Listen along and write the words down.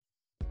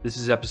This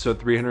is episode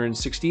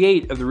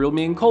 368 of The Real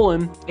Me and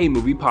Colin, a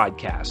movie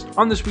podcast.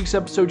 On this week's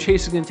episode,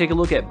 Chase is going to take a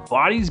look at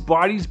Bodies,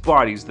 Bodies,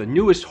 Bodies, the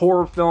newest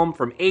horror film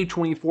from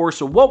A24.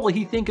 So what will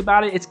he think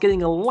about it? It's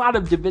getting a lot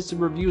of divisive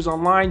reviews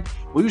online.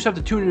 We just have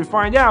to tune in and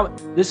find out.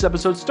 This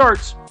episode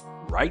starts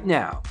right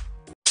now.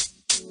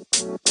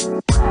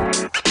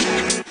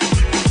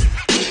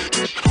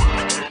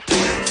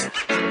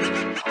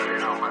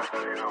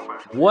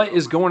 What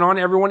is going on,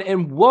 everyone,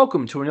 and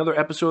welcome to another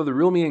episode of the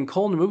Real Me and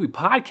Colin Movie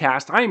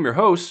Podcast. I am your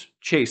host,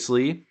 Chase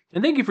Lee,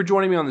 and thank you for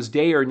joining me on this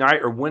day or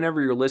night or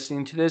whenever you're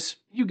listening to this.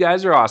 You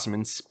guys are awesome.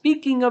 And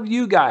speaking of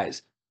you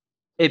guys,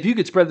 if you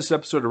could spread this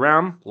episode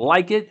around,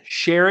 like it,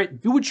 share it,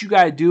 do what you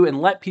gotta do,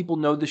 and let people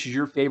know this is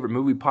your favorite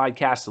movie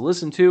podcast to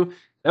listen to,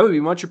 that would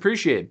be much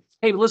appreciated.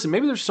 Hey, listen,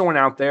 maybe there's someone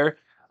out there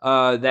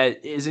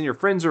that is in your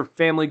friends or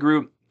family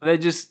group that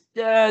just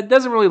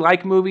doesn't really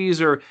like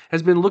movies or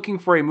has been looking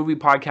for a movie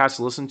podcast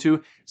to listen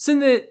to.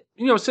 Send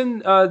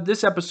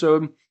this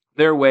episode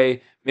their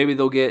way. Maybe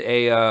they'll get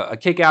a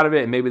kick out of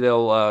it, and maybe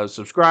they'll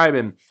subscribe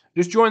and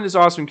just join this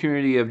awesome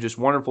community of just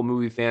wonderful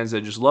movie fans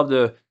that just love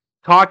to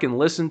talk and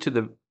listen to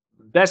the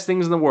best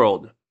things in the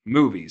world,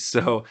 movies.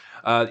 So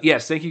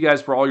yes, thank you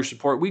guys for all your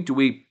support week to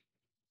week.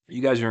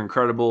 You guys are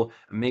incredible,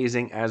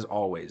 amazing as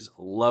always.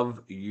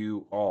 Love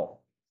you all.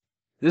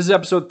 This is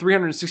episode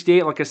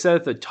 368. Like I said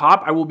at the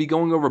top, I will be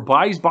going over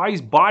Bodies,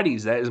 Bodies,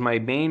 Bodies. That is my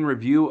main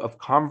review of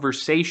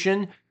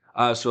Conversation.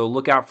 So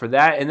look out for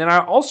that. And then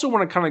I also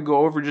want to kind of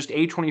go over just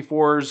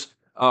A24's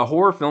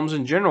horror films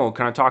in general.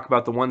 Kind of talk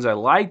about the ones I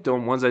liked, the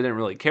ones I didn't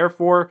really care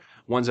for,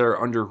 ones that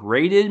are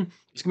underrated.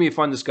 It's going to be a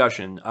fun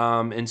discussion.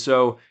 And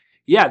so,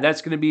 yeah,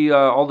 that's going to be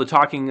all the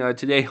talking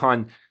today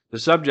on the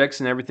subjects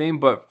and everything.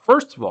 But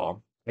first of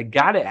all, I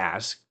got to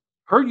ask,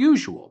 per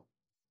usual,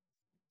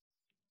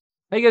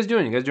 how you guys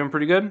doing? You guys doing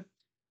pretty good?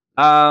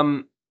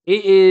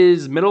 It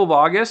is middle of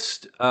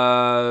August.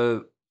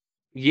 At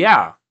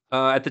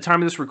the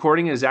time of this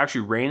recording, it is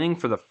actually raining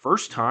for the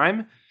first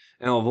time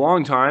in a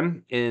long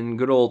time in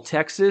good old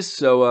Texas.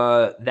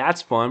 So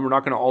that's fun. We're not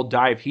going to all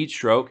die of heat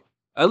stroke,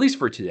 at least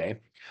for today,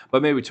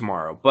 but maybe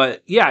tomorrow.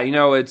 But yeah,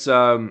 it's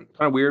kind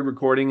of weird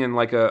recording in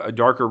like a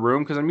darker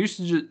room because I'm used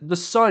to the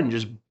sun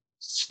just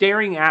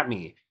staring at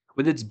me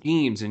with its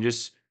beams and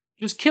just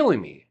killing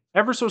me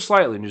ever so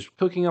slightly and just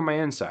cooking on my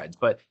insides.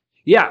 But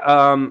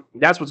yeah,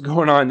 that's what's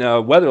going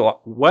on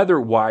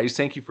weather-wise.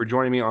 Thank you for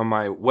joining me on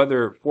my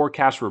weather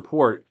forecast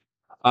report.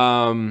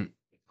 I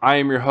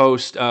am your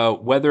host,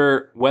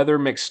 Weather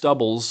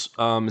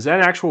McStubbles. Is that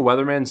an actual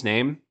weatherman's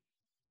name?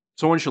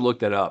 Someone should look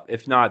that up.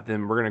 If not,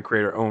 then we're gonna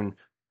create our own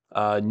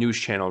news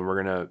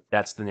channel.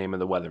 That's the name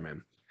of the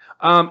weatherman.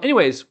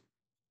 Anyways,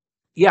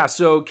 yeah.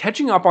 So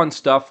catching up on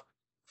stuff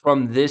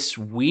from this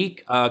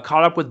week,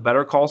 caught up with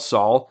Better Call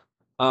Saul.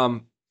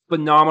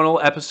 Phenomenal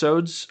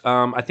episodes.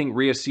 I think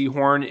Rhea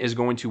Seehorn is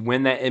going to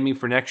win that Emmy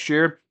for next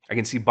year. I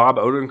can see Bob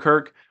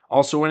Odenkirk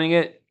also winning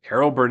it.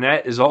 Carol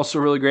Burnett is also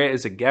really great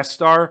as a guest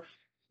star.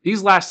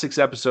 These last 6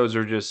 episodes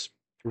are just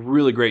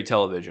really great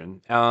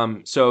television.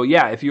 So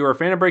yeah, if you are a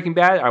fan of Breaking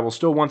Bad, I will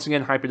still once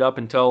again hype it up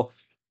until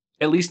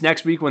at least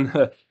next week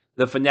when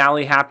the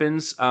finale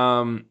happens.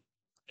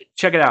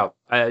 Check it out.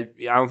 I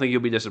don't think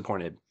you'll be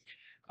disappointed.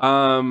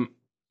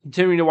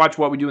 Continuing to watch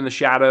What We Do in the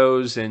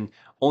Shadows and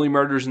Only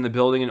Murders in the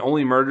Building, and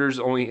Only Murders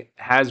only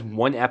has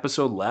 1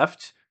 episode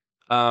left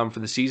for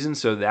the season,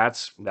 so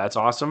that's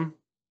awesome.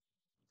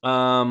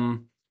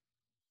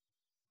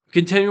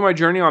 Continuing my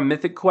journey on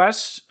Mythic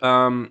Quest,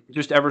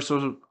 just ever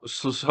so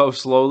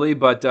slowly,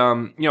 but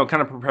kind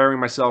of preparing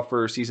myself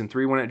for season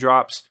 3 when it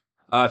drops.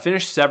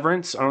 Finished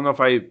Severance. I don't know if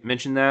I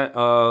mentioned that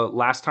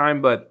last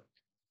time, but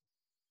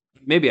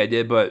maybe I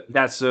did. But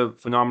that's a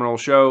phenomenal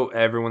show.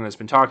 Everyone that's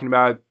been talking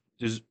about it,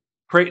 just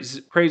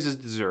praise is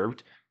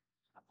deserved.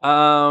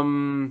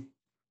 I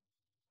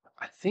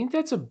think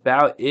that's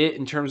about it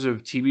in terms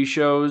of TV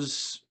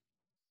shows.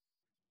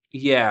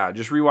 Yeah,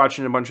 just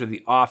rewatching a bunch of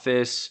The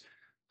Office.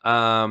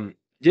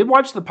 Did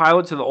watch the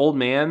pilot to The Old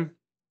Man.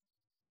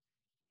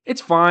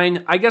 It's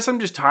fine. I guess I'm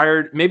just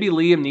tired. Maybe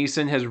Liam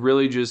Neeson has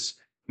really just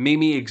made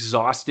me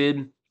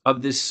exhausted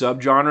of this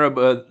subgenre,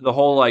 but the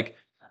whole like,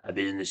 I've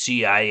been in the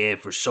CIA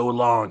for so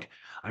long.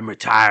 I'm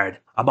retired.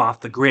 I'm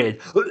off the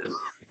grid.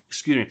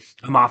 Excuse me.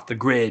 I'm off the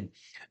grid.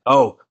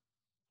 Oh,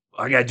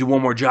 I gotta do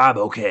one more job.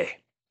 Okay.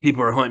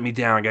 People are hunting me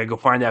down. I gotta go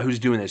find out who's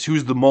doing this.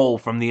 Who's the mole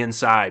from the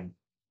inside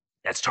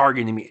that's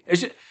targeting me?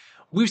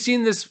 We've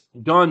seen this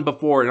done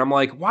before, and I'm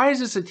like, why is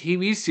this a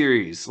TV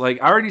series? Like,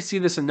 I already see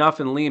this enough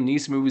in Liam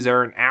Neeson movies that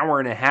are an hour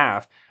and a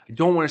half. I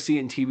don't want to see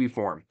it in TV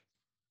form.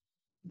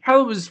 The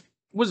pilot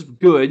was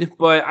good,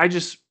 but I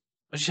just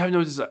have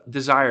no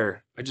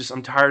desire.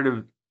 I'm tired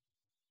of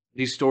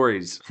these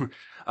stories.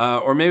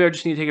 Or maybe I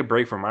just need to take a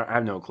break from them. I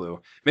have no clue.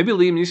 Maybe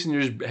Liam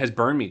Neeson just has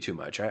burned me too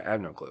much. I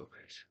have no clue.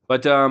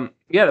 But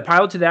yeah, the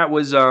pilot to that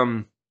was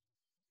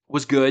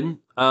good.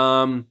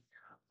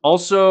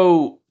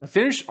 Also,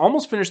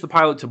 almost finished the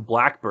pilot to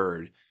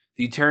Blackbird,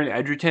 the Taron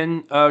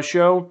Egerton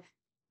show.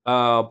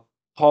 Paul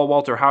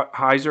Walter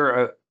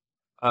Hauser,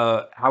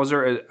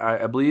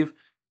 I believe.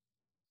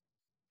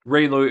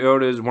 Ray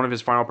Liotta is one of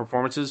his final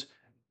performances.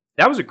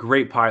 That was a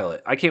great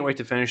pilot. I can't wait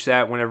to finish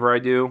that whenever I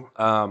do.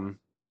 And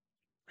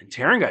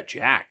Taron got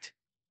jacked.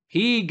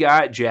 He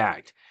got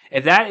jacked.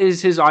 If that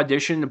is his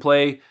audition to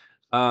play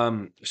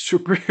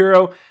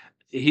superhero,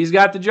 he's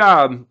got the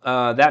job.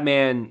 That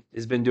man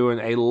has been doing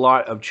a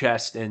lot of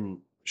chest and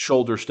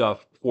shoulder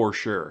stuff for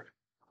sure.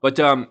 But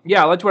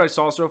yeah, I liked what I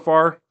saw so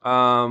far.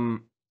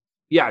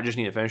 Yeah, I just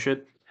need to finish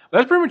it. But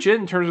that's pretty much it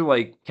in terms of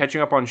like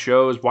catching up on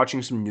shows,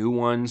 watching some new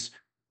ones.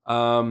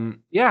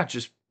 Yeah,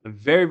 just a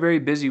very, very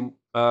busy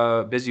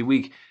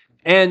week.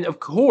 And of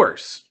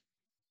course,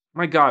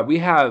 my God, we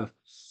have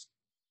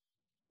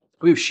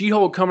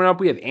She-Hulk coming up.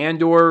 We have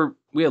Andor.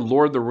 We have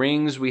Lord of the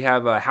Rings. We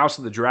have House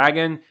of the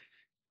Dragon.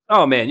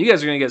 Oh man, you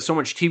guys are gonna get so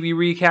much TV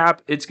recap.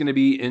 It's gonna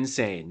be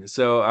insane.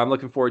 So I'm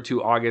looking forward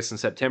to August and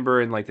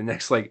September and like the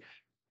next like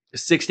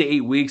 6 to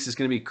 8 weeks is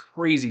gonna be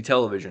crazy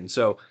television.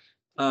 So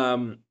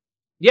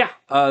yeah,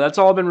 that's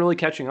all I've been really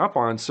catching up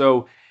on.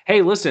 So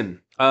hey,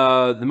 listen,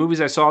 the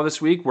movies I saw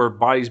this week were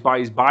Bodies,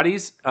 Bodies,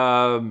 Bodies.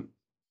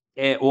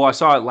 Well, I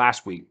saw it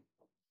last week.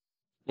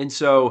 And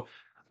so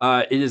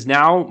it is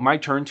now my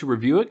turn to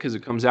review it because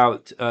it comes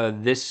out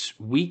this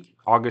week,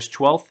 August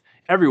 12th,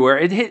 everywhere.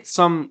 It hit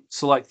some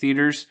select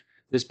theaters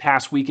this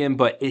past weekend,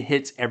 but it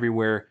hits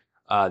everywhere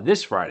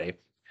this Friday.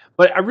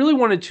 But I really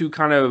wanted to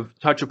kind of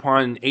touch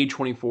upon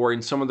A24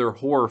 and some of their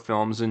horror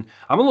films. And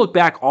I'm going to look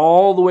back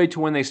all the way to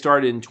when they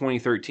started in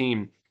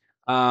 2013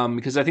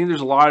 because I think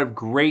there's a lot of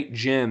great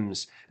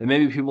gems that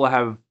maybe people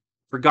have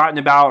forgotten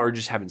about or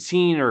just haven't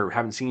seen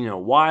in a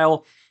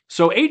while.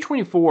 So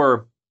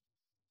A24,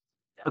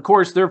 of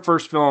course, their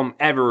first film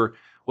ever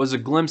was a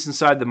glimpse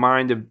inside the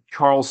mind of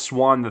Charles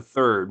Swan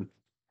III,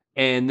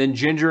 and then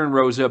Ginger and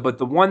Rosa. But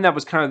the one that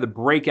was kind of the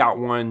breakout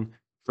one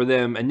for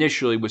them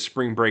initially was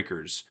Spring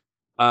Breakers.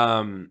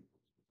 Um,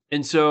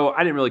 and so I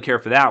didn't really care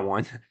for that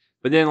one.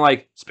 But then,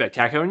 like,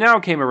 Spectacular Now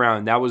came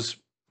around. That was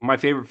my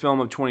favorite film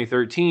of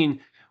 2013.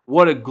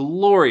 What a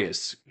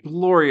glorious,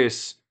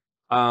 glorious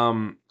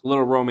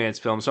little romance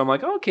film. So I'm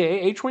like,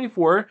 okay,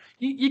 A24,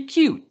 you're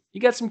cute. You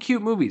got some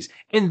cute movies.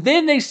 And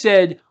then they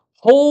said,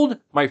 hold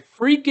my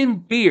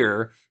freaking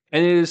beer.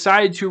 And they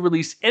decided to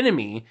release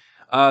Enemy,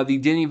 the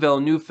Denis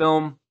Villeneuve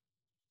film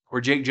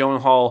where Jake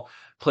Gyllenhaal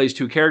plays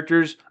two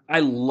characters. I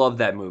love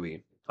that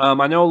movie.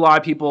 I know a lot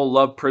of people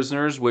love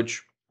Prisoners,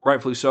 which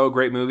rightfully so,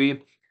 great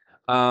movie.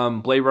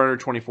 Blade Runner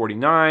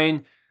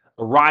 2049,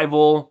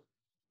 Arrival,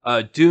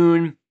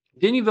 Dune.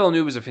 Denis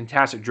Villeneuve is a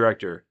fantastic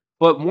director,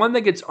 but one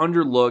that gets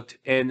underlooked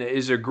and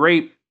is a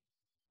great,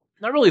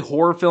 not really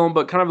horror film,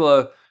 but kind of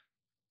a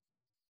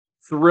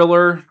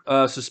thriller,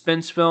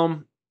 suspense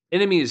film.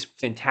 Enemy is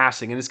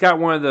fantastic, and it's got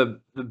one of the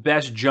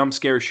best jump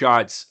scare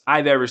shots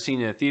I've ever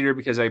seen in a theater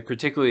because I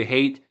particularly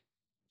hate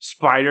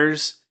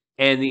spiders.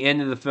 And the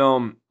end of the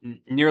film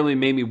nearly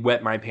made me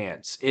wet my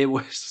pants. It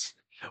was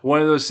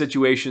one of those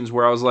situations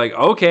where I was like,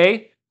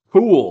 okay,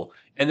 cool.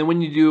 And then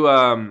when you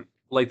do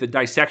like the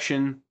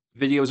dissection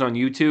videos on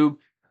YouTube,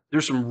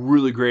 there's some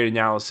really great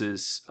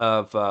analysis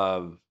of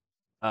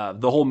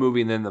the whole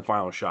movie and then the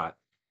final shot.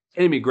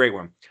 It'd be a great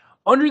one.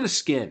 Under the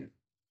Skin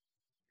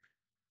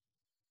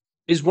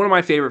is one of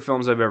my favorite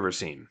films I've ever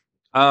seen.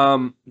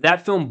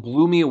 That film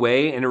blew me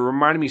away, and it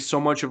reminded me so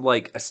much of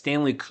like a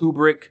Stanley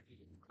Kubrick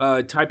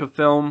type of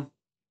film.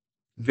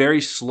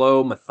 Very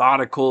slow,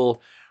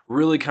 methodical,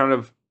 really kind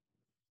of,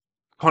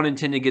 pun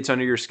intended, gets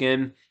under your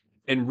skin,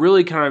 and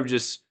really kind of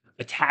just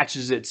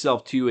attaches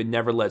itself to you and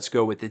never lets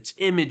go with its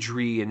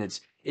imagery and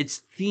its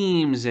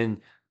themes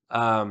and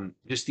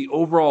just the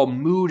overall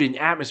mood and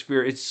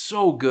atmosphere. It's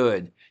so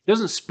good. It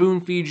doesn't spoon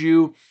feed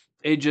you.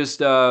 It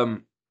just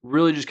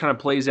really just kind of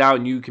plays out,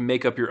 and you can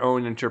make up your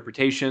own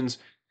interpretations.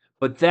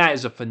 But that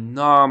is a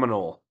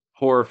phenomenal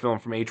horror film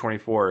from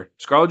A24.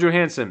 Scarlett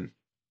Johansson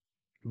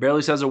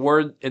barely says a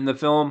word in the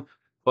film,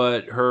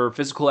 but her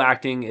physical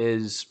acting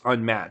is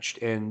unmatched.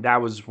 And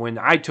that was when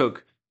I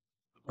took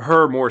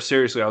her more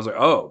seriously. I was like,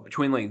 oh,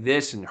 between like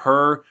this and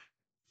her,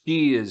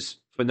 she is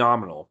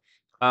phenomenal.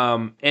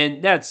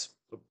 And that's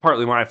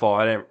partly my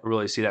fault. I didn't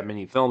really see that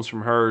many films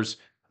from hers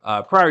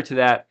prior to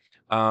that.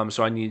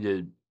 So I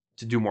needed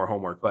to do more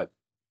homework. But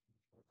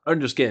I'm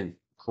just getting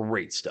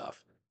great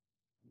stuff.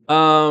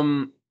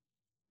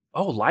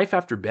 Oh, Life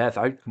After Beth.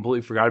 I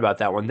completely forgot about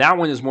that one. That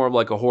one is more of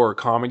like a horror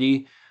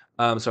comedy.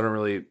 So I don't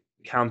really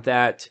count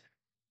that.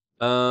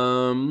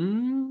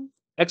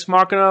 Ex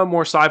Machina,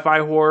 more sci-fi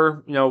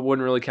horror.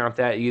 Wouldn't really count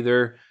that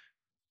either.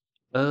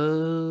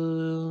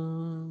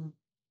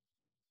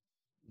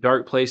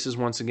 Dark Places,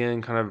 once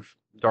again, kind of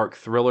dark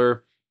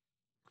thriller.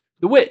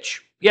 The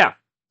Witch, yeah.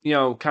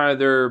 Kind of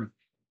their,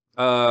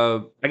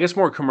 I guess,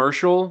 more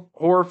commercial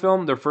horror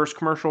film. Their first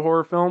commercial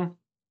horror film.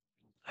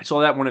 I saw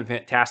that one at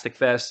Fantastic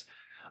Fest.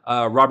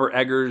 Robert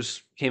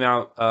Eggers came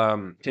out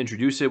to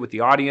introduce it with the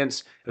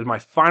audience. It was my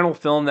final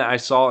film that I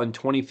saw in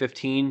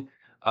 2015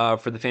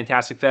 for the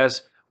Fantastic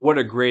Fest. What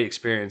a great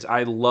experience.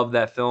 I love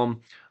that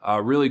film.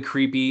 Really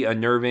creepy,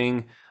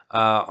 unnerving.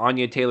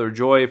 Anya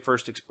Taylor-Joy,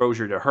 first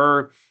exposure to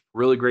her.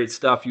 Really great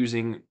stuff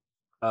using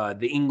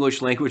the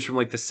English language from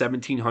like the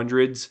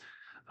 1700s.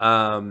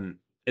 And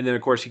then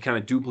of course he kind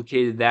of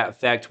duplicated that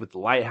effect with The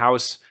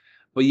Lighthouse.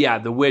 But yeah,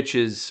 The Witch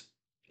is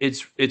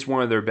it's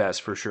one of their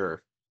best for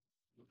sure.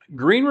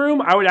 Green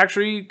Room, I would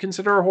actually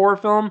consider a horror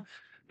film.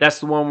 That's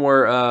the one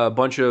where a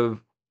bunch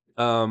of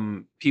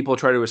people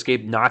try to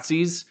escape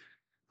Nazis.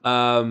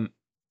 Um,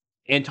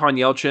 Anton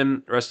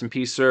Yelchin, rest in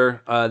peace,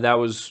 sir. That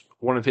was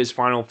one of his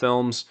final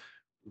films.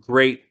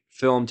 Great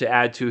film to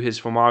add to his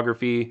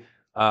filmography.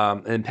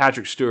 And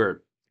Patrick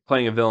Stewart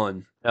playing a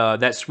villain.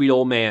 That sweet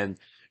old man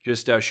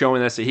just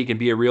showing us that he can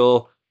be a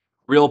real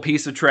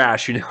piece of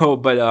trash, you know.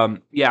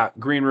 But yeah,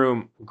 Green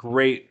Room,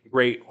 great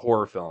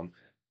horror film.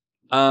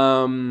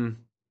 Um,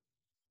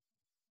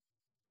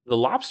 The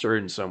Lobster,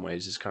 in some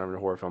ways, is kind of a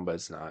horror film, but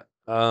it's not.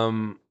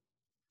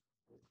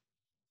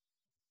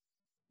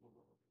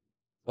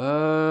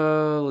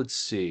 Let's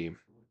see.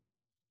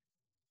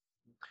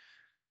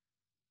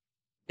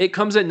 It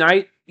Comes at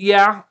Night.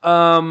 Yeah.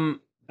 I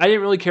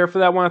didn't really care for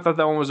that one. I thought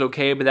that one was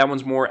okay, but that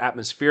one's more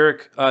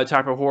atmospheric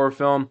type of horror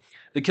film.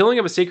 The Killing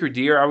of a Sacred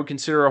Deer, I would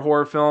consider a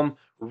horror film.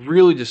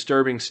 Really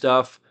disturbing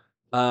stuff.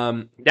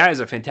 That is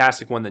a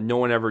fantastic one that no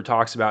one ever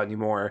talks about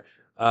anymore.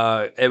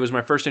 It was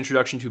my first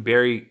introduction to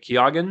Barry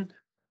Keoghan.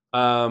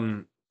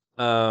 I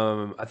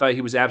thought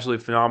he was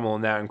absolutely phenomenal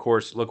in that. And of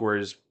course, look where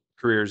his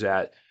career's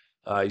at.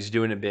 He's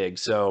doing it big.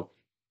 So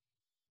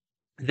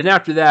then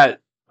after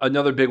that,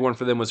 another big one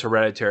for them was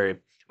Hereditary.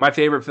 My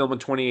favorite film in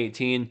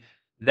 2018.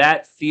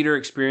 That theater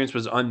experience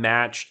was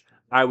unmatched.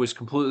 I was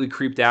completely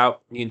creeped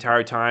out the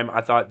entire time.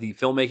 I thought the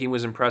filmmaking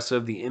was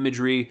impressive. The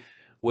imagery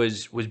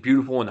was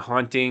beautiful and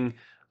haunting.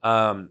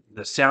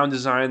 The sound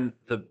design,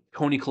 the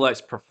Toni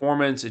Collette's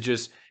performance, it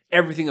just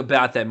everything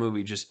about that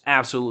movie just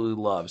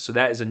absolutely loved. So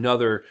that is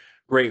another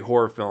great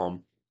horror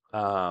film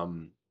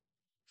from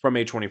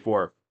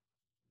A24.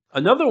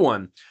 Another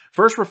one,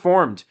 First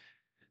Reformed,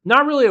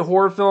 not really a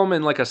horror film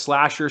in like a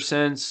slasher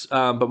sense,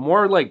 but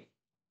more like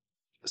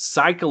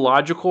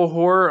psychological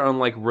horror on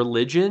like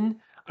religion.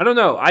 I don't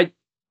know.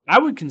 I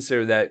would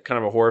consider that kind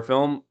of a horror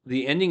film.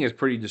 The ending is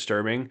pretty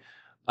disturbing.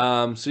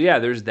 So yeah,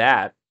 there's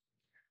that.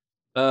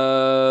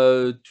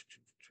 Uh,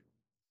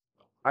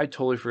 I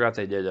totally forgot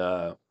they did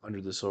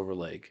Under the Silver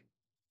Lake.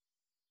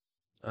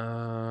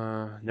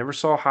 Never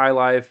saw High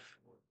Life.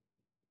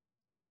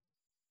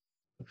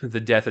 The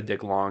Death of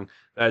Dick Long.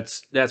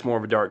 That's more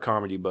of a dark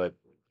comedy, but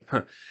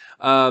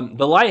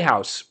The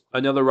Lighthouse,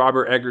 another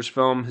Robert Eggers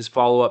film, his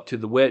follow up to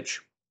The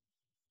Witch.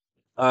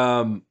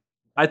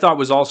 I thought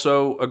was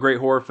also a great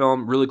horror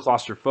film. Really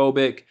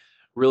claustrophobic.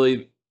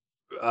 Really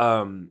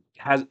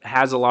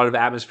has a lot of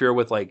atmosphere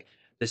with like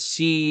the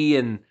sea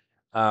and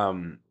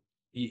I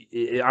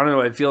don't know.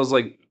 It feels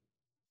like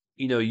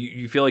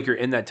you feel like you're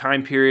in that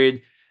time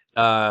period.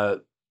 Uh,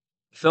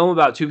 Film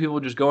about two people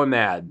just going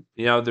mad.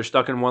 They're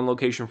stuck in one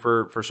location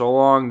for so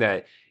long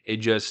that it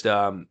just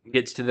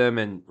gets to them.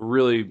 And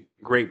really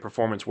great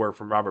performance work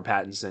from Robert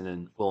Pattinson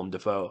and Willem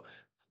Dafoe.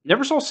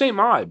 Never saw Saint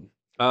Maud.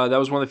 That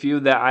was one of the few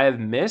that I have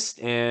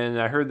missed,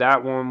 and I heard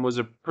that one was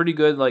a pretty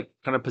good, like,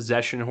 kind of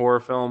possession horror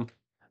film.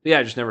 But yeah,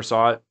 I just never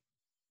saw it.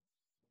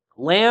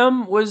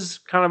 Lamb was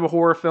kind of a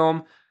horror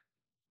film.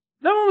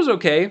 That one was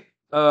okay. It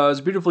was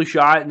beautifully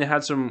shot, and it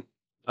had some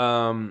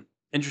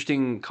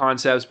interesting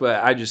concepts, but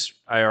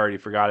I already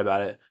forgot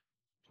about it.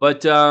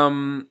 But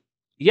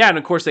yeah, and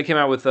of course they came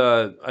out with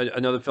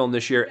another film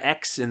this year,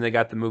 X, and they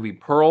got the movie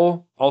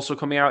Pearl also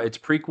coming out. It's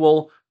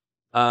prequel.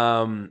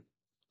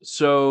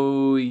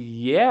 So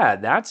yeah,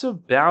 that's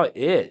about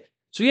it.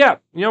 So yeah,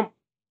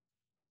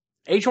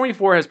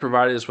 A24 has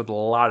provided us with a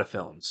lot of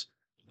films.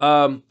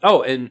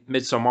 Oh, and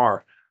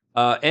Midsommar,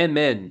 and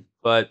Men,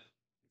 but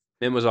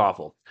Men was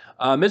awful.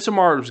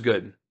 Midsommar was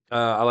good.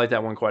 I like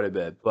that one quite a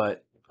bit,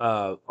 but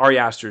Ari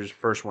Aster's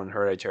first one,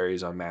 Hereditary,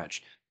 is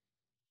unmatched.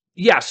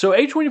 Yeah, so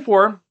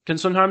A24 can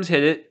sometimes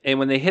hit it, and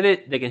when they hit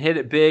it, they can hit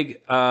it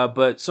big,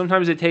 but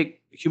sometimes they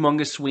take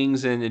humongous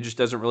swings and it just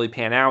doesn't really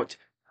pan out.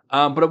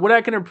 But what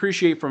I can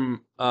appreciate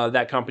from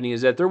that company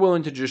is that they're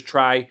willing to just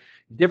try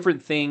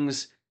different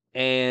things,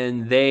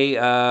 and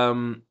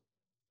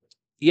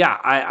yeah,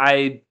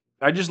 I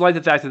just like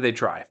the fact that they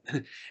try,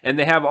 and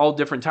they have all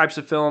different types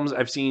of films.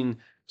 I've seen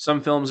some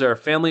films that are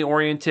family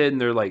oriented and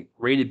they're like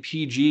rated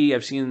PG.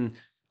 I've seen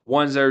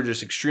ones that are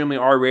just extremely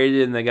R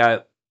rated and they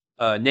got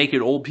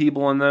naked old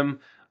people in them,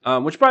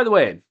 which, by the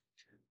way,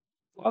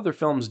 a lot of their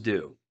films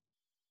do.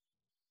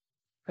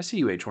 I see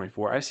you,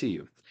 A24. I see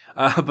you.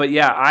 But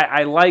yeah,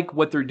 I like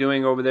what they're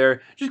doing over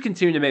there. Just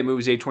continue to make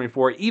movies,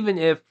 A24, even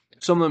if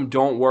some of them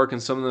don't work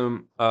and some of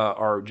them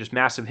are just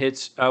massive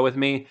hits with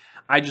me.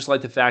 I just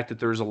like the fact that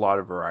there's a lot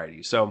of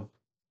variety. So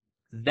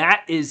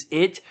that is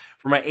it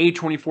for my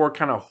A24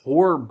 kind of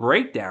horror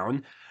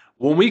breakdown.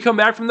 When we come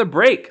back from the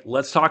break,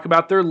 let's talk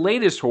about their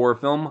latest horror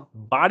film,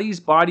 Bodies,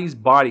 Bodies,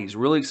 Bodies.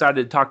 Really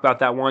excited to talk about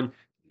that one.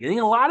 Getting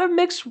a lot of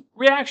mixed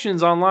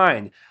reactions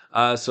online.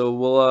 So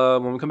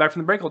we'll when we come back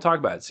from the break, we'll talk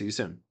about it. See you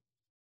soon.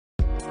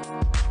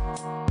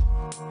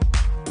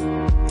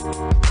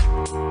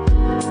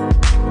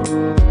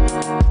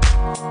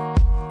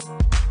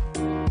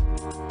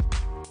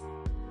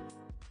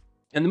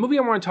 And the movie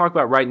I want to talk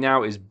about right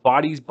now is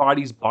Bodies,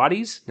 Bodies,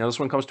 Bodies. Now, this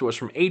one comes to us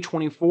from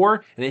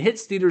A24, and it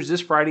hits theaters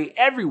this Friday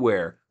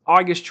everywhere,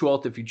 August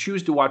 12th, if you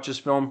choose to watch this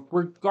film,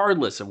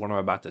 regardless of what I'm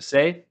about to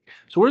say.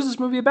 So, what is this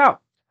movie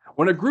about?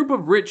 When a group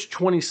of rich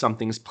 20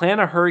 somethings plan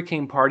a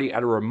hurricane party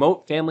at a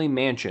remote family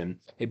mansion,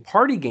 a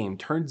party game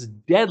turns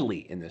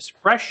deadly in this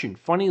fresh and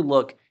funny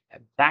look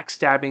at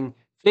backstabbing,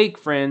 fake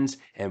friends,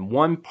 and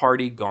one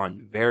party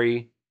gone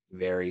very,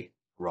 very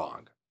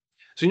wrong.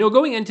 So,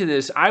 going into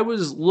this, I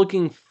was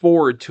looking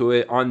forward to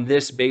it on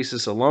this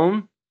basis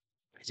alone.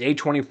 It's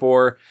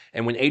A24,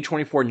 and when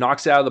A24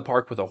 knocks it out of the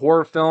park with a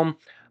horror film,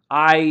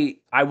 I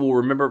will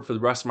remember it for the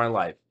rest of my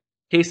life.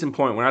 Case in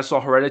point, when I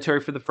saw Hereditary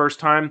for the first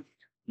time,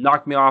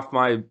 knocked me off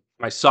my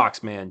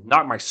socks, man.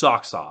 Knocked my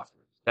socks off.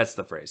 That's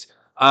the phrase.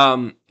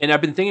 And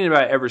I've been thinking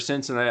about it ever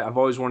since, and I've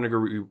always wanted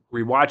to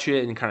rewatch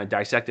it and kind of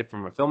dissect it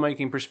from a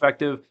filmmaking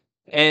perspective.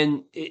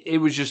 And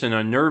it was just an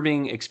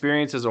unnerving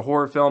experience as a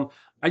horror film.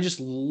 I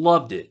just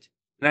loved it,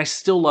 and I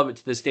still love it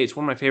to this day. It's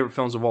one of my favorite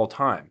films of all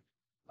time.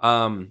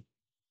 Um,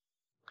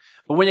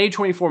 but when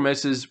A24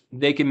 misses,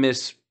 they can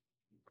miss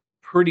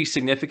pretty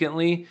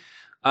significantly.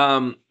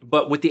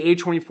 But with the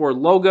A24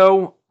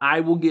 logo,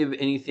 I will give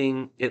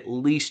anything at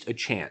least a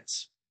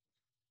chance.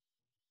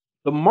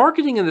 The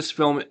marketing in this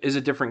film is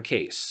a different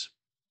case.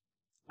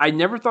 I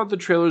never thought the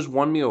trailers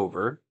won me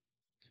over.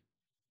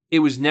 It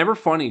was never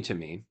funny to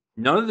me.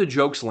 None of the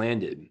jokes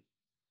landed.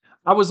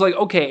 I was like,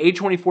 okay,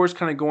 A24 is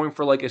kind of going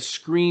for like a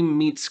Scream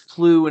meets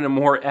Clue in a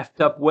more effed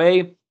up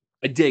way.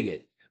 I dig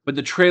it. But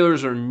the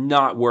trailers are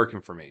not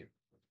working for me.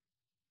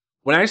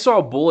 When I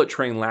saw Bullet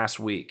Train last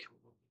week,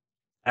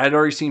 I had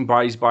already seen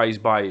Bodies, Bodies,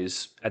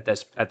 Bodies at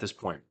this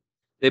point.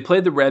 They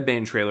played the Red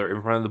Band trailer in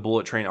front of the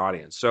Bullet Train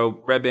audience.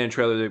 So Red Band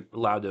trailer, they're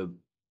allowed to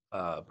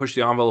push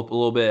the envelope a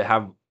little bit,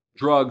 have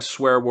drugs,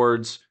 swear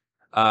words,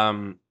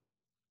 sex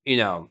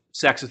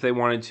if they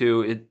wanted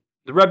to.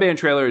 The Red Band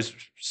trailer is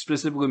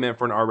specifically meant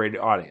for an R-rated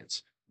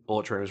audience.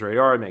 Bullet Train is rated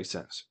R, it makes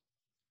sense.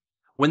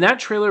 When that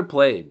trailer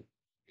played,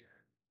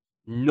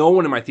 no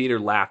one in my theater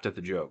laughed at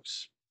the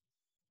jokes.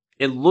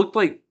 It looked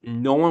like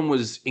no one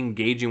was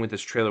engaging with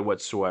this trailer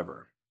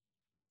whatsoever.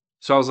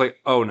 So I was like,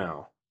 oh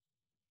no,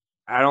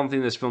 I don't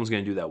think this film's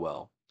going to do that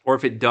well. Or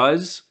if it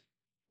does,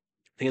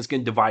 I think it's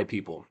going to divide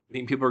people. I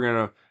think people are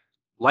going to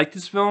like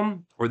this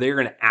film or they're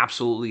going to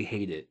absolutely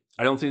hate it.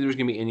 I don't think there's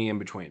going to be any in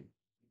between.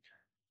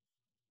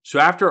 So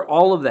after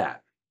all of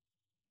that,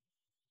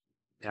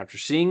 after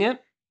seeing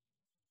it,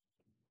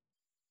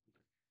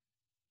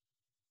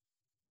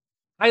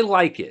 I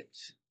like it,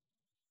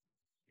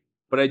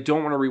 but I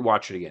don't want to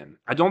rewatch it again.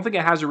 I don't think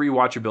it has a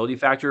rewatchability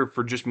factor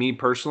for just me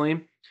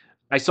personally.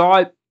 I saw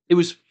it. It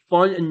was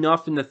fun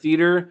enough in the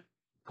theater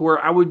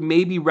where I would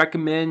maybe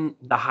recommend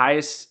the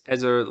highest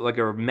as a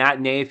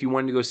matinee if you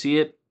wanted to go see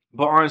it.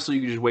 But honestly,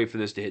 you could just wait for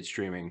this to hit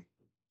streaming.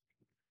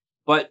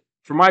 But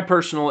for my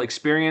personal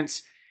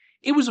experience,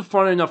 it was a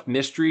fun enough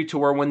mystery to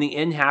where when the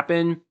end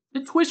happened,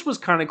 the twist was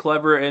kind of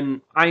clever, and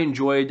I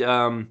enjoyed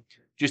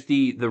just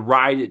the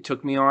ride it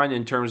took me on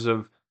in terms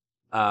of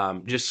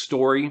just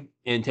story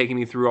and taking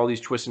me through all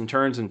these twists and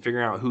turns and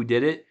figuring out who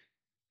did it.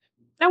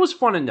 That was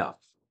fun enough.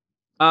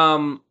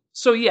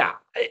 So yeah,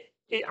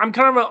 I'm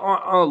kind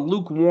of a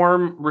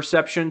lukewarm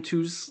reception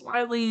to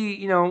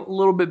slightly, a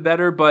little bit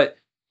better, but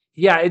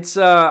yeah, it's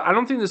I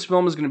don't think this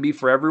film is going to be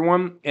for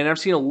everyone, and I've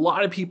seen a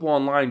lot of people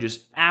online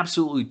just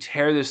absolutely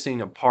tear this thing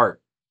apart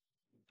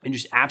and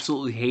just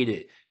absolutely hate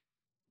it.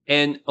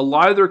 And a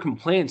lot of their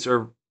complaints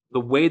are the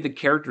way the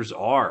characters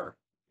are.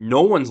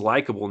 No one's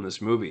likable in this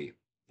movie.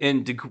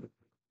 And to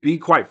be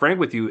quite frank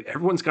with you,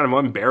 everyone's kind of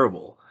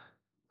unbearable.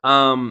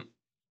 But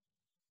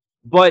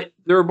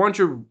there are a bunch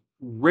of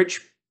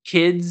rich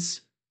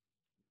kids.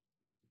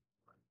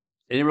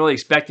 I didn't really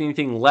expect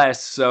anything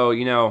less. So,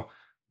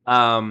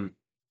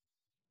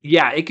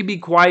 yeah, it could be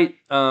quite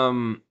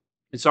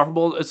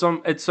insufferable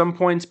at some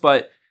points,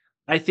 but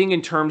I think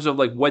in terms of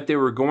like what they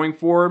were going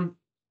for,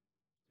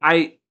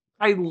 I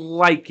I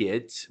like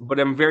it, but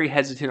I'm very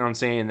hesitant on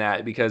saying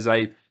that because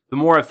the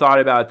more I've thought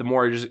about it, the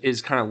more it just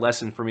is kind of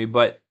lessened for me.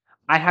 But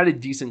I had a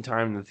decent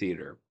time in the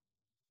theater.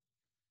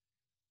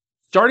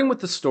 Starting with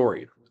the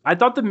story, I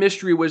thought the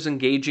mystery was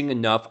engaging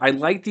enough. I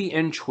liked the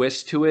end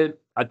twist to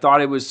it. I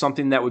thought it was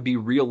something that would be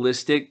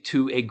realistic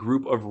to a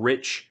group of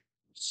rich,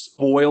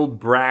 spoiled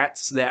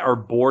brats that are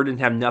bored and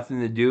have nothing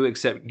to do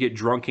except get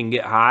drunk and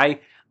get high.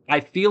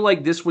 I feel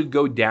like this would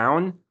go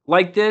down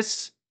like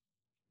this,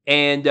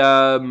 and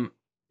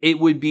it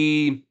would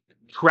be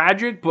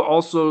tragic, but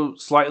also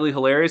slightly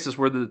hilarious. Is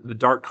where the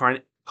dark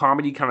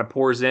comedy kind of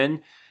pours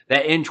in.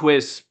 That end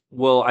twist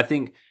will, I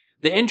think,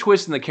 the end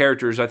twist in the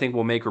characters, I think,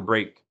 will make or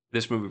break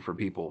this movie for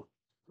people.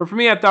 But for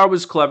me, I thought it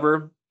was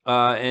clever,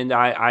 and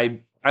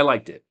I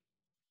liked it,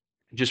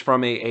 just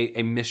from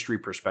a mystery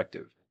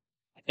perspective.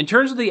 In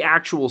terms of the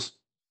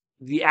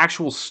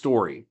actual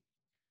story,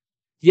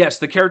 yes,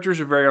 the characters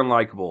are very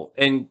unlikable,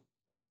 and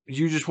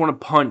you just want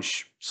to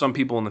punch some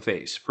people in the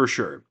face for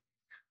sure.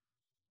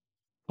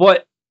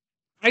 But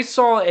I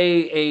saw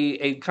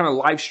a kind of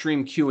live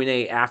stream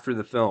Q&A after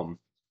the film,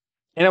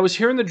 And I was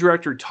hearing the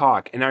director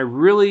talk, and I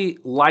really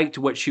liked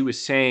what she was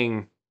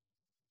saying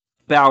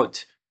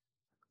about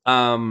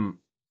um,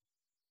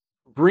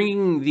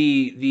 bringing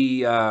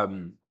the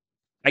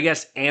I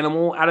guess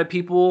animal out of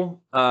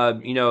people.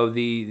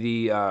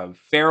 The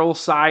feral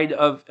side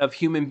of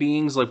human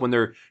beings, like when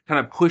they're kind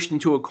of pushed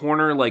into a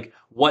corner, like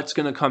what's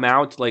going to come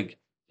out, like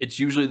it's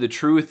usually the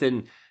truth,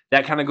 and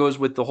that kind of goes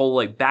with the whole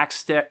like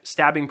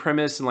backstabbing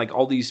premise and like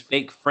all these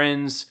fake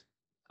friends.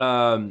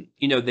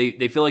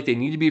 They feel like they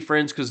need to be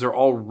friends because they're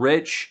all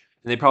rich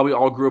and they probably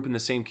all grew up in the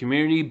same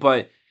community,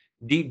 but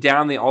deep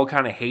down they all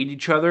kind of hate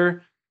each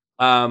other.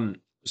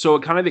 So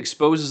it kind of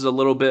exposes a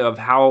little bit of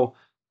how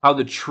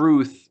the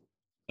truth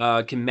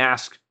can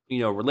mask,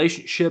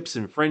 relationships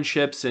and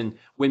friendships, and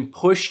when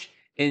pushed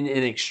in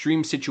an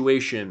extreme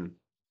situation,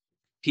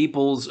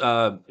 people's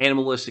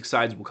animalistic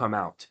sides will come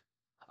out.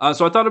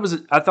 So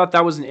I thought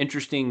that was an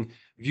interesting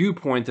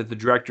viewpoint that the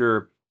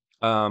director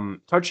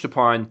touched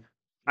upon.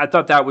 I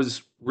thought that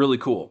was really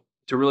cool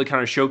to really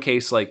kind of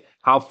showcase like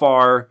how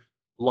far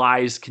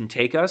lies can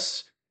take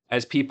us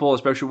as people,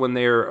 especially when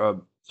they're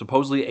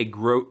supposedly a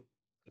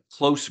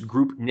close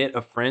group knit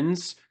of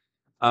friends.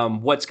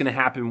 What's going to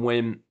happen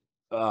when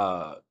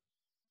uh,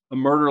 a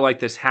murder like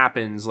this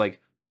happens?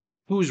 Like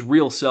whose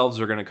real selves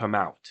are going to come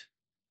out?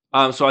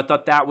 So I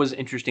thought that was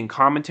interesting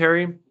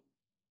commentary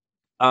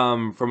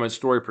from a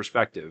story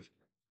perspective.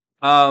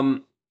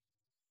 Um,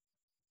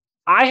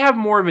 I have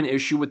more of an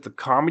issue with the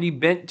comedy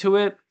bent to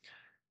it.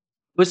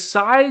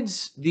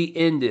 Besides the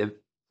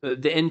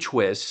end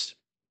twist,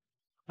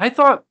 I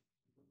thought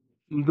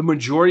the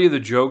majority of the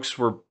jokes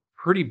were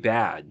pretty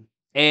bad,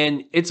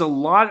 and it's a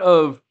lot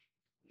of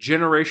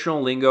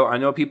generational lingo. I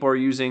know people are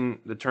using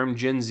the term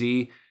Gen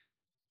Z.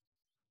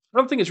 I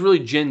don't think it's really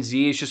Gen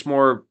Z. It's just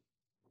more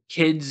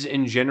kids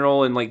in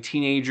general and like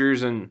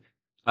teenagers and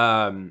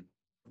um,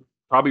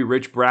 probably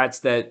rich brats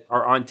that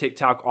are on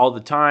TikTok all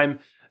the time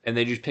and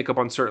they just pick up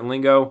on certain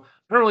lingo.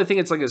 I don't really think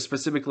it's like a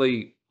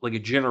specifically like a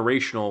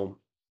generational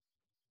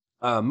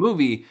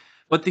movie,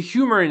 but the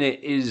humor in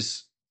it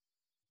is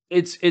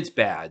it's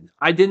bad.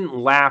 I didn't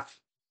laugh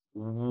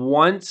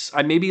once.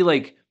 I maybe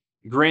like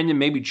Brandon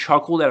maybe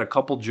chuckled at a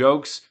couple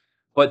jokes,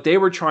 but they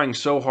were trying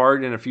so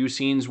hard in a few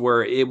scenes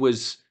where it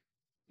was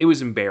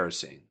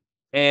embarrassing.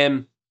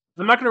 And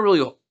I'm not going to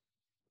really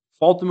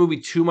fault the movie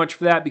too much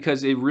for that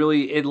because it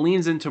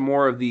leans into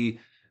more of the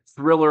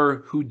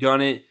thriller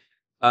whodunit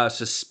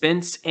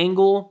suspense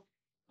angle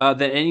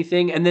than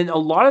anything. And then a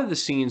lot of the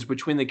scenes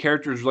between the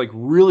characters like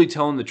really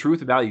telling the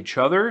truth about each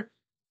other,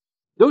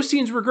 those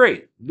scenes were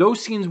great.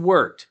 Those scenes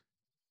worked,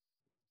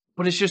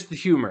 but it's just the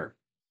humor.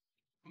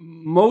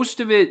 Most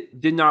of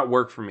it did not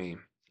work for me,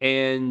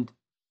 and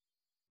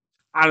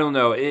I don't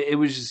know. It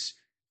was just,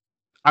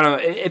 I don't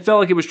know. It felt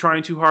like it was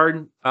trying too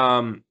hard.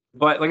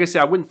 But like I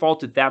said, I wouldn't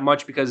fault it that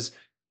much because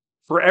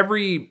for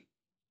every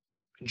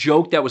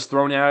joke that was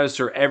thrown at us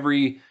or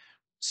every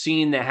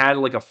scene that had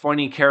like a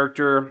funny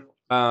character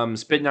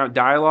spitting out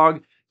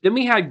dialogue, then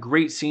we had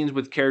great scenes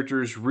with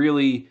characters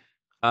really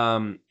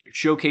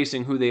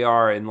showcasing who they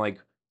are and like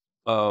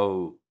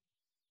uh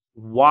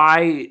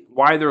why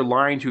they're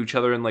lying to each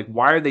other and like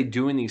why are they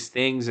doing these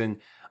things. And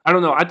I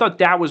don't know, I thought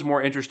that was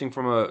more interesting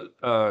from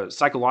a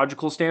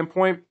psychological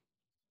standpoint,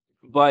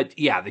 but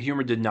yeah, the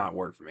humor did not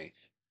work for me.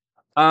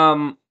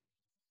 um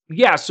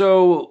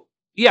so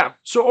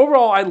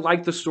overall, I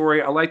like the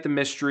story. I like the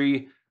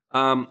mystery.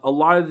 A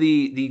lot of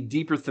the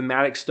deeper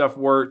thematic stuff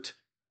worked,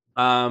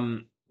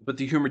 but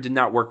the humor did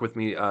not work with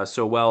me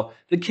so well.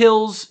 The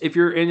kills, if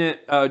you're in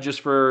it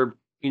just for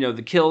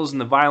the kills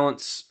and the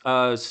violence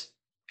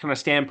kind of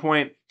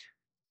standpoint,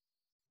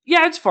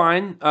 yeah, it's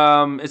fine.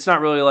 It's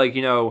not really like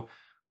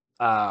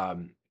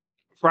um,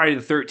 Friday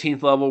the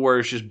 13th level where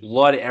it's just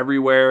blood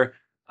everywhere.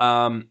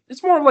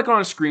 It's more of like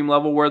on a Scream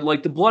level where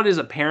like the blood is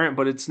apparent,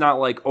 but it's not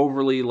like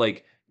overly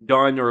like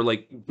done or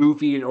like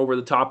goofy and over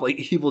the top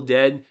like Evil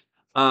Dead.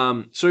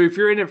 So if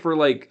you're in it for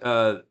like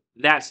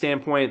that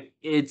standpoint,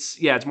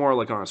 it's more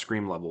like on a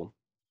Scream level.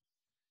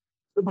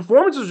 The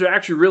performances are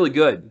actually really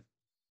good.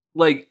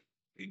 Like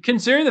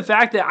considering the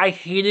fact that I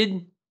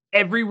hated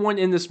everyone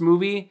in this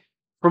movie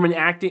from an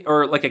acting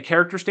or like a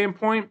character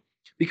standpoint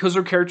because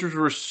their characters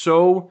were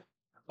so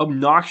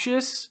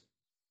obnoxious.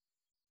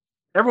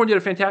 Everyone did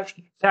a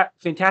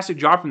fantastic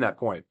job from that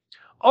point.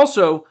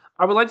 Also,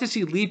 I would like to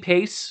see Lee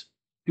Pace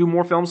do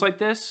more films like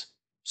this.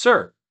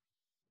 Sir,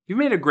 you've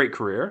made a great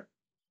career.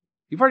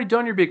 You've already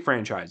done your big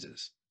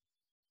franchises.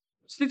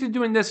 Stick to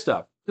doing this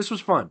stuff. This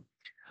was fun.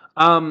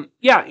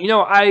 Yeah,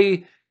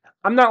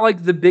 I'm not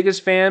like the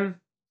biggest fan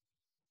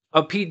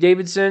of Pete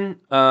Davidson,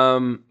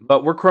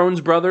 but we're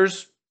Crohn's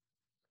brothers,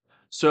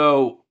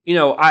 so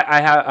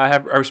I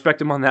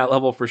respect him on that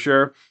level for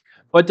sure.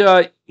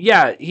 But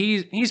yeah,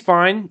 he's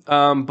fine.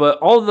 But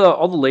all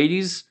the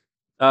ladies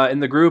in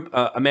the group,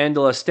 Amanda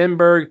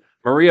Stenberg,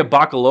 Maria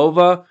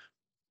Bakalova,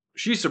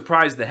 she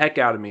surprised the heck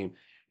out of me.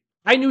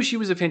 I knew she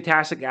was a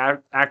fantastic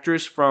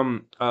actress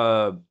from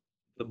the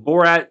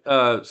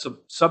Borat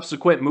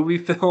subsequent movie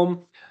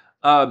film.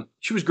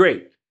 She was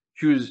great.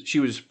 She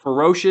was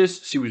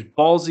ferocious. She was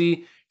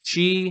ballsy.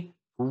 She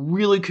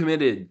really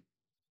committed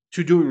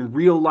to doing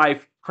real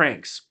life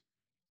pranks.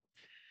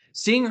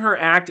 Seeing her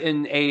act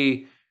in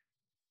a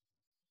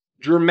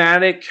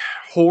dramatic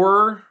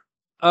horror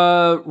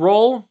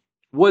role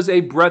was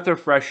a breath of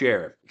fresh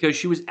air because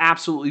she was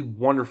absolutely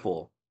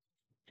wonderful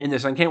in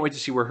this. I can't wait to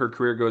see where her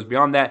career goes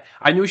beyond that.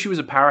 I knew she was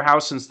a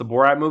powerhouse since the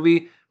Borat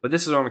movie, but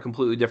this is on a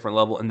completely different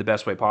level in the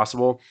best way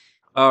possible.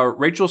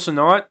 Rachel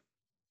Sennott,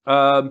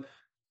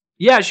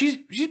 yeah, she's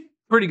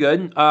pretty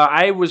good.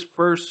 I was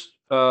first.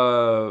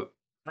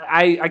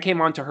 I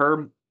came onto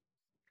her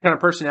kind of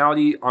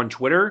personality on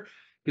Twitter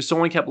because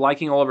someone kept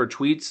liking all of her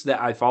tweets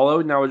that I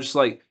followed, and I was just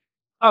like,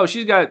 oh,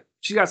 she's got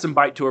some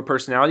bite to her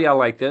personality. I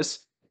like this,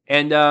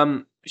 and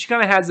she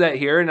kind of has that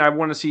here, and I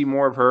want to see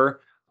more of her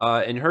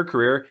in her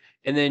career.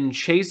 And then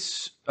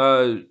Chase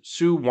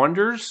Sue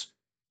Wonders,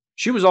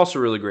 she was also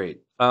really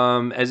great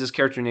as this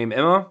character named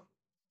Emma.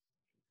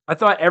 I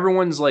thought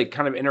everyone's like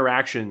kind of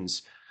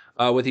interactions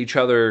with each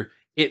other,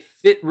 it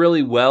fit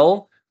really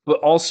well, but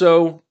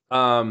also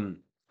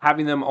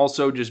having them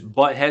also just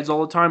butt heads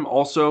all the time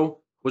also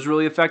was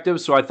really effective.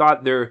 So I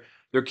thought their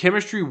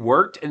chemistry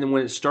worked, and then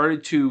when it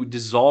started to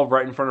dissolve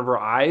right in front of our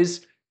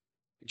eyes,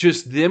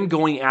 just them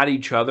going at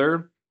each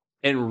other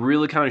and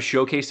really kind of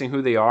showcasing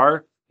who they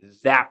are,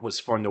 that was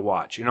fun to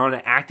watch. And on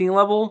an acting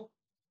level,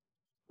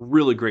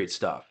 really great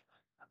stuff.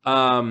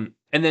 And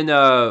then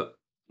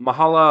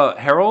Mahala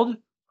Harold,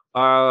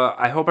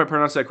 I hope I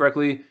pronounced that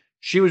correctly.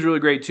 She was really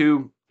great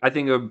too. I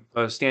think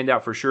a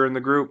standout for sure in the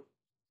group.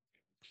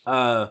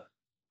 Uh,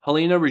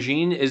 Helena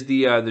Regine is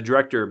the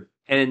director,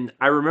 and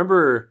I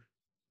remember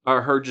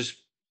her just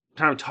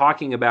kind of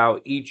talking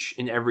about each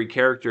and every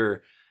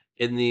character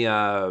in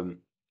the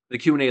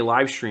Q&A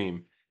live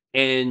stream,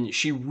 and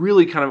she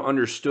really kind of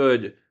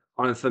understood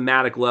on a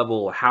thematic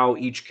level how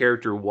each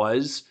character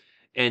was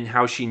and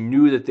how she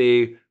knew that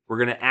they were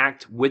going to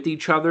act with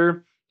each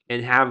other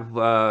and have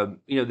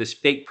this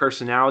fake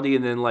personality,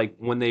 and then like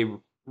when they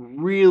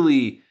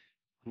really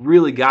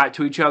got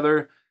to each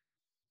other,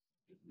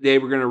 they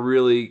were going to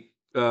really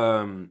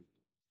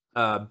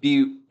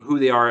be who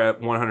they are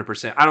at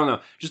 100%. I don't know,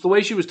 just the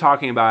way she was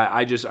talking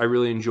about it, I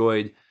really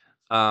enjoyed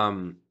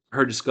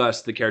her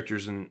discuss the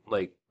characters and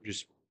like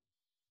just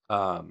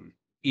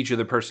each of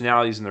their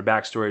personalities and their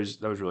backstories.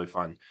 That was really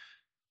fun.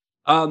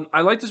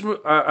 I like this.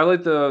 I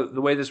like the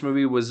way this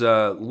movie was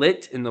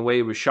lit and the way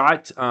it was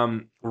shot.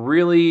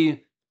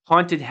 Really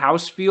haunted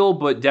house feel,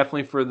 but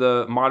definitely for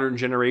the modern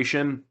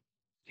generation,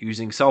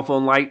 using cell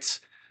phone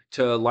lights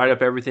to light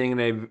up everything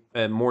in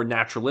a more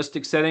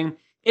naturalistic setting.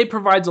 It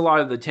provides a lot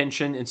of the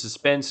tension and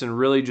suspense, and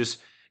really just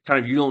kind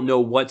of you don't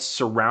know what's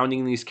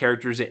surrounding these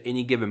characters at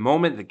any given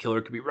moment. The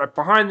killer could be right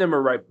behind them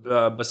or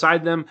right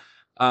beside them.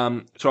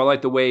 So I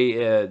like the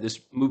way this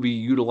movie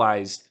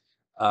utilized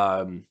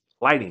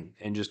lighting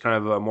and just kind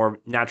of a more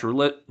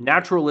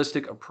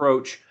naturalistic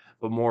approach,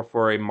 but more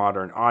for a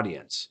modern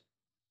audience.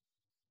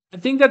 I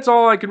think that's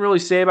all I can really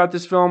say about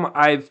this film.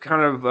 I've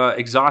kind of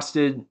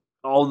exhausted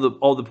all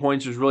the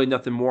points. There's really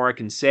nothing more I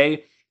can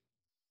say.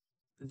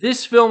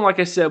 This film, like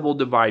I said, will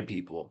divide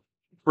people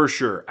for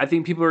sure. I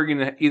think people are going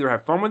to either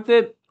have fun with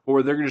it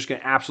or they're just going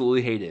to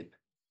absolutely hate it.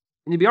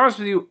 And to be honest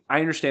with you,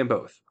 I understand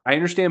both. I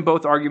understand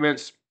both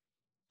arguments.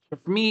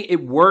 But for me, it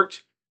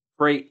worked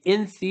for a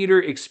in theater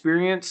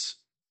experience.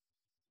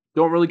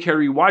 Don't really care to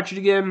rewatch it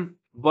again,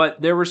 but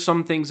there were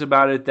some things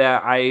about it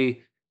that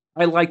I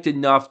liked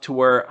enough to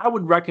where I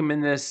would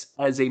recommend this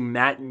as a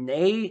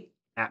matinee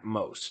at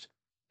most.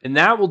 And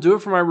that will do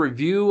it for my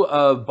review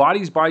of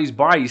Bodies, Bodies,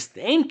 Bodies.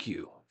 Thank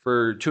you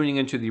for tuning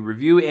into the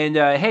review. And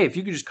hey, if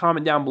you could just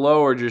comment down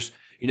below or just,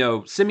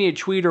 send me a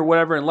tweet or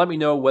whatever and let me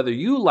know whether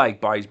you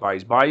like Bodies,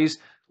 Bodies, Bodies.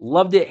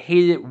 Loved it,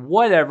 hated it,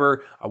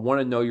 whatever. I want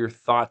to know your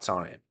thoughts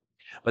on it.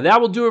 But that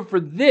will do it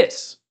for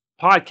this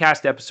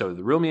podcast episode of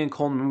the Real Me and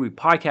Coleman Movie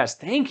Podcast.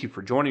 Thank you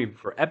for joining me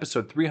for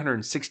episode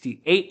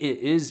 368. It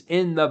is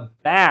in the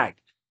bag.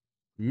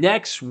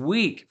 Next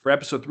week for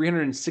episode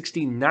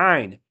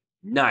 369.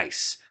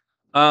 Nice.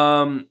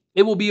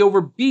 It will be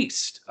over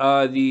Beast,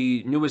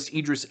 the newest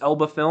Idris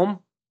Elba film.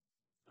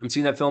 I'm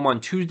seeing that film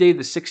on Tuesday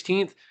the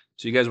 16th.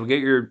 So you guys will get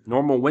your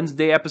normal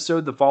Wednesday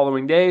episode the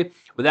following day.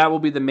 But that will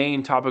be the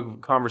main topic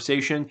of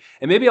conversation.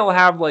 And maybe I'll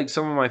have like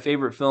some of my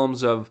favorite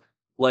films of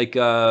like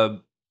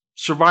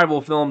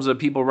survival films of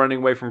people running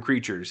away from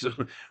creatures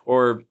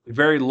or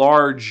very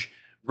large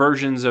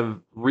versions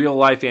of real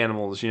life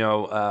animals,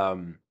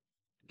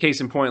 case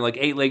in point, like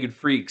Eight-Legged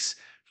Freaks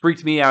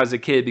freaked me out as a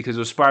kid because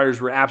those spiders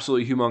were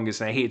absolutely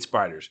humongous and I hate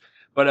spiders.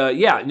 But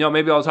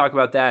maybe I'll talk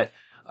about that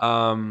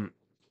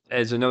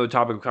as another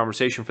topic of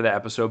conversation for that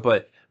episode.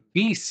 But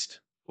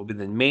Beast will be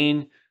the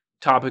main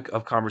topic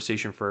of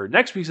conversation for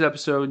next week's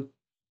episode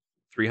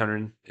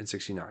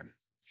 369.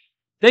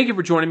 Thank you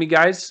for joining me,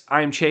 guys.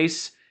 I am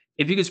Chase.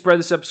 If you could spread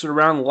this episode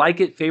around,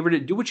 like it, favorite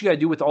it, do what you got to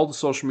do with all the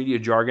social media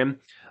jargon,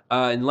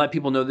 and let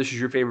people know this is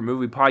your favorite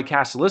movie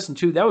podcast to listen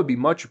to, that would be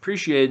much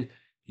appreciated.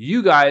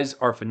 You guys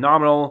are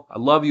phenomenal. I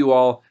love you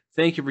all.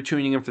 Thank you for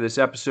tuning in for this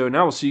episode, and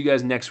I will see you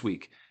guys next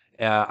week.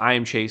 I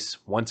am Chase.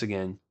 Once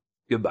again,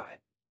 goodbye.